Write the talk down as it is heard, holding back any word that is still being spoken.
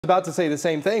About to say the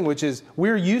same thing, which is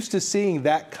we're used to seeing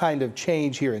that kind of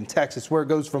change here in Texas, where it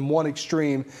goes from one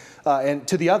extreme and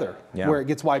to the other, where it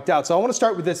gets wiped out. So I want to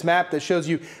start with this map that shows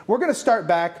you. We're going to start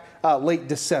back late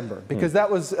December, because that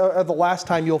was the last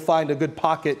time you'll find a good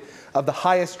pocket of the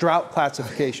highest drought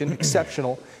classification,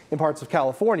 exceptional, in parts of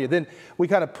California. Then we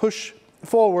kind of push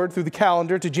forward through the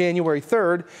calendar to January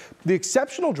 3rd, the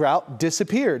exceptional drought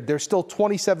disappeared. There's still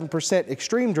 27%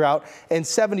 extreme drought and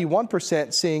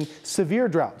 71% seeing severe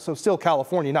drought. So still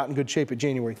California not in good shape at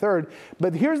January 3rd.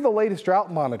 But here's the latest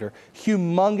drought monitor.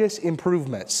 Humongous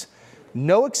improvements.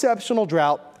 No exceptional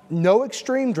drought, no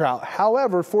extreme drought.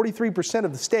 However, 43%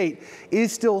 of the state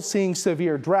is still seeing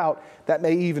severe drought. That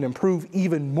may even improve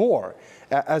even more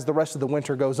as the rest of the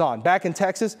winter goes on. Back in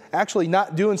Texas, actually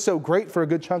not doing so great for a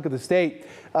good chunk of the state.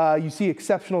 You see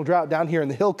exceptional drought down here in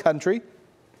the hill country.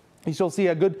 You still see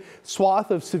a good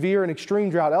swath of severe and extreme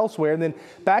drought elsewhere. And then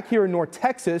back here in North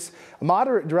Texas,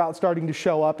 moderate drought starting to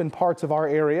show up in parts of our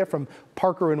area from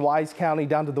Parker and Wise County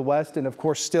down to the west, and of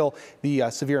course still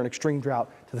the severe and extreme drought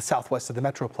to the southwest of the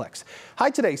Metroplex. High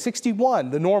today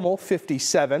 61, the normal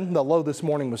 57, the low this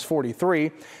morning was 43.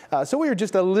 So we are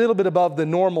just a little bit above the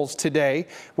normals today.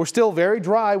 We're still very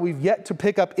dry. We've yet to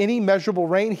pick up any measurable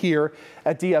rain here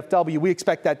at DFW. We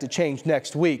expect that to change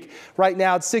next week. Right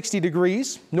now it's 60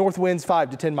 degrees, north winds 5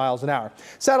 to 10 miles an hour.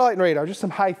 Satellite and radar, just some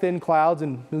high thin clouds,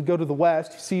 and we go to the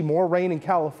west, you see more rain in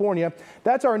California.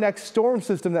 That's our next storm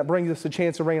system that brings us a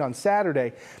chance of rain on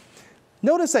Saturday.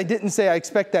 Notice I didn't say I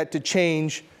expect that to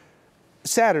change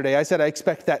Saturday. I said I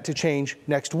expect that to change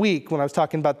next week when I was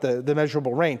talking about the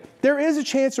measurable rain. There is a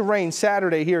chance of rain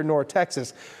Saturday here in North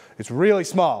Texas. It's really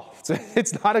small.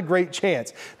 It's not a great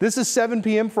chance. This is 7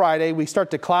 p.m. Friday. We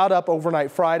start to cloud up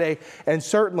overnight Friday, and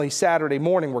certainly Saturday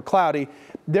morning we're cloudy.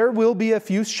 There will be a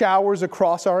few showers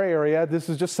across our area. This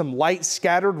is just some light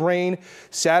scattered rain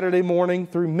Saturday morning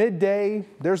through midday.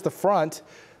 There's the front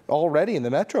already in the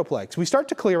Metroplex. We start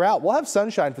to clear out. We'll have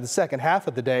sunshine for the second half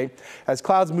of the day. As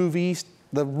clouds move east,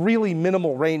 the really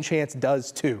minimal rain chance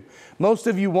does too. Most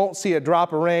of you won't see a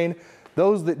drop of rain.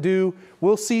 Those that do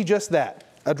will see just that,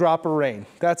 a drop of rain.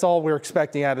 That's all we're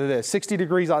expecting out of this. 60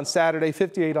 degrees on Saturday,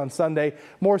 58 on Sunday,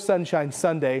 more sunshine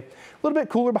Sunday. A little bit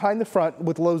cooler behind the front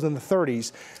with lows in the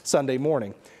 30s Sunday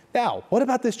morning. Now, what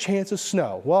about this chance of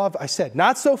snow? Well, I said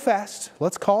not so fast.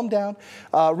 Let's calm down.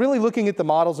 Really looking at the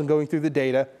models and going through the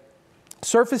data,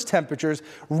 surface temperatures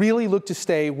really look to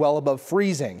stay well above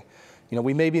freezing. You know,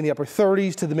 we may be in the upper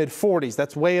 30s to the mid 40s.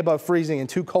 That's way above freezing and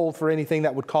too cold for anything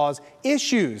that would cause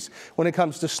issues when it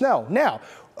comes to snow. Now,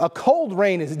 a cold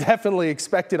rain is definitely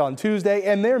expected on Tuesday,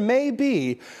 and there may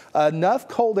be enough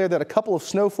cold air that a couple of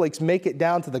snowflakes make it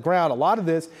down to the ground. A lot of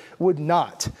this would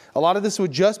not. A lot of this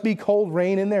would just be cold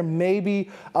rain, and there may be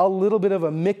a little bit of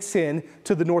a mix-in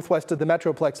to the northwest of the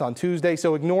Metroplex on Tuesday,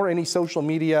 so ignore any social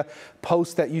media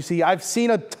posts that you see. I've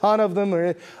seen a ton of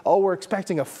them. Oh, we're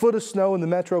expecting a foot of snow in the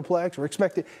Metroplex. We're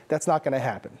expecting. That's not going to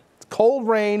happen. Cold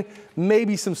rain,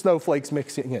 maybe some snowflakes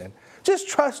mixing in. Just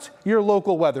trust your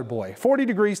local weather boy. 40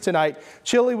 degrees tonight,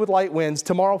 chilly with light winds.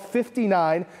 Tomorrow,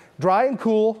 59, dry and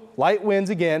cool, light winds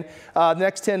again.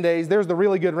 Next 10 days, there's the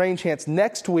really good rain chance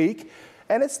next week,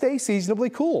 and it stays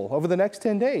seasonably cool over the next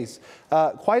 10 days.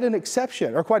 Quite an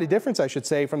exception, or quite a difference, I should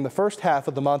say, from the first half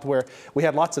of the month where we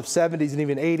had lots of 70s and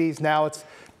even 80s. Now it's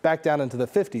back down into the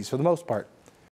 50s for the most part.